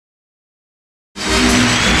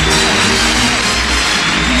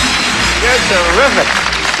Terrific.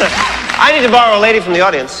 I need to borrow a lady from the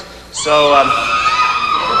audience. So,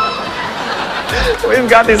 we've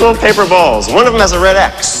got these little paper balls. One of them has a red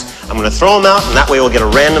X. I'm going to throw them out, and that way we'll get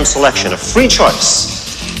a random selection, a free choice.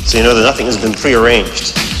 So you know that nothing has been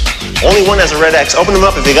prearranged. Only one has a red X. Open them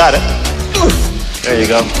up if you got it. There you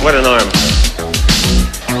go. What an arm.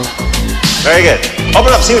 Very good.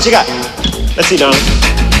 Open up, see what you got. Let's see, darling.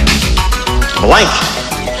 Blank.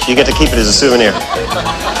 You get to keep it as a souvenir.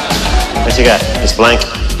 What you got? It's blank.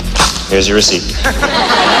 Here's your receipt.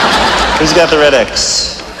 Who's got the red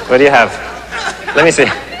X? What do you have? Let me see.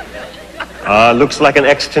 Looks like an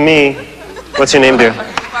X to me. What's your name, dear?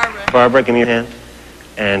 Barbara. Barbara, give me your hand.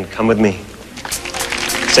 And come with me.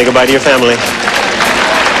 Say goodbye to your family.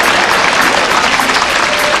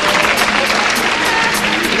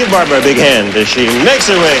 Give Barbara a big hand as she makes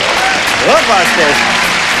her way up our stage.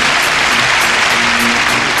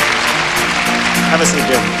 Have a seat,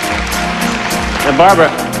 dear. Now, Barbara,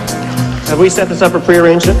 have we set this up or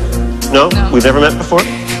prearranged it? No? We've never met before?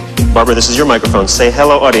 Barbara, this is your microphone. Say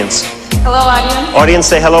hello, audience. Hello, audience. Audience,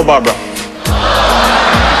 say hello, Barbara.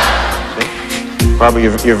 Okay. Barbara,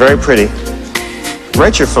 you're very pretty.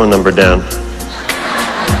 Write your phone number down.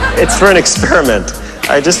 It's for an experiment.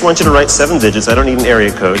 I just want you to write 7 digits. I don't need an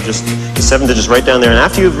area code. Just the 7 digits right down there. And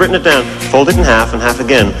after you've written it down, fold it in half and half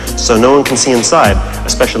again so no one can see inside,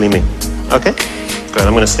 especially me. Okay? Good.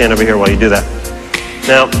 I'm going to stand over here while you do that.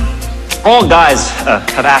 Now, all guys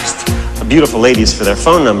have asked beautiful ladies for their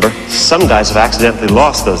phone number. Some guys have accidentally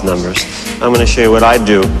lost those numbers. I'm going to show you what I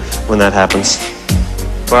do when that happens.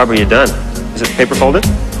 Barbara, you done? Is it paper folded?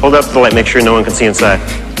 Hold it up to the light. Make sure no one can see inside.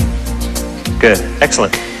 Good.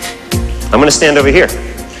 Excellent. I'm going to stand over here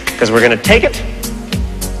because we're going to take it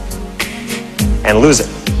and lose it.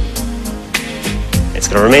 It's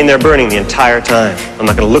going to remain there burning the entire time. I'm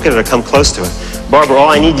not going to look at it or come close to it. Barbara, all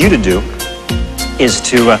I need you to do is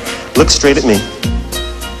to look straight at me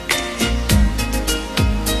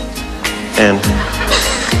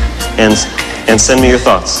and send me your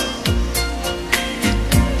thoughts.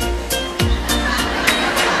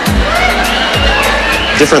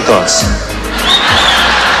 Different thoughts.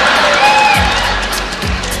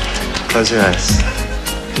 Close your eyes.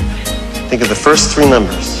 Think of the first 3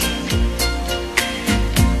 numbers.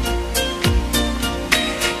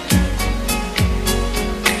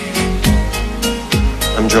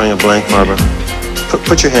 I'm drawing a blank, Barbara.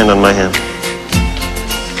 Put your hand on my hand.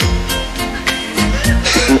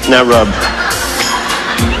 Now rub.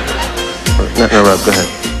 Now rub, go ahead.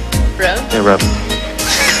 Rub? Yeah, rub.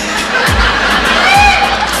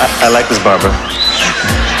 I like this, Barbara.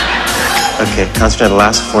 Okay, concentrate on the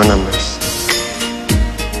last 4 numbers.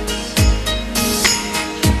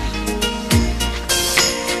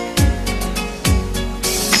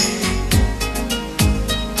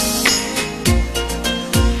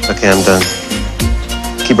 Okay, I'm done.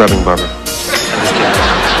 Keep rubbing, Barbara.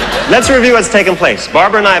 Let's review what's taken place.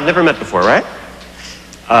 Barbara and I have never met before, right?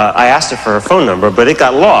 I asked her for her phone number, but it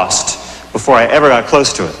got lost before I ever got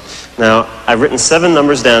close to it. Now, I've written 7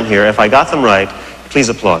 numbers down here. If I got them right, please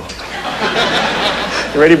applaud.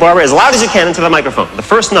 You ready, Barbara? As loud as you can into the microphone. The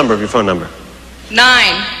first number of your phone number. 9.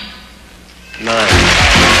 9.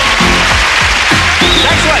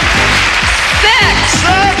 Next one. 6.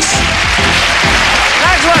 6.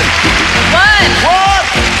 Next one. 1. 1.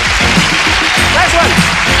 Next one.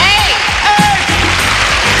 8. 8.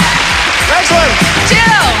 Next one. 2.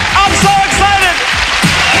 I'm so excited.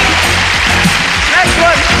 Next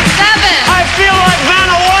one. 7. I feel like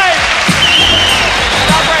Vanna White.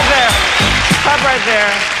 Stop right there. Stop right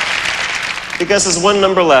there. Because there's 1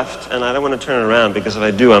 number left, and I don't want to turn it around, because if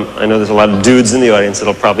I do, I know there's a lot of dudes in the audience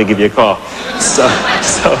that'll probably give you a call. So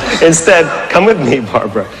instead, come with me,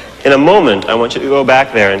 Barbara. In a moment, I want you to go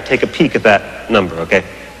back there and take a peek at that number, okay?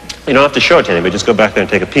 You don't have to show it to anybody, just go back there and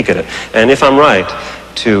take a peek at it. And if I'm right,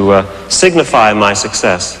 to signify my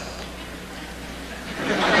success,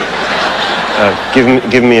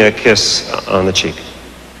 give me a kiss on the cheek.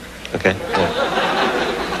 Okay? Yeah.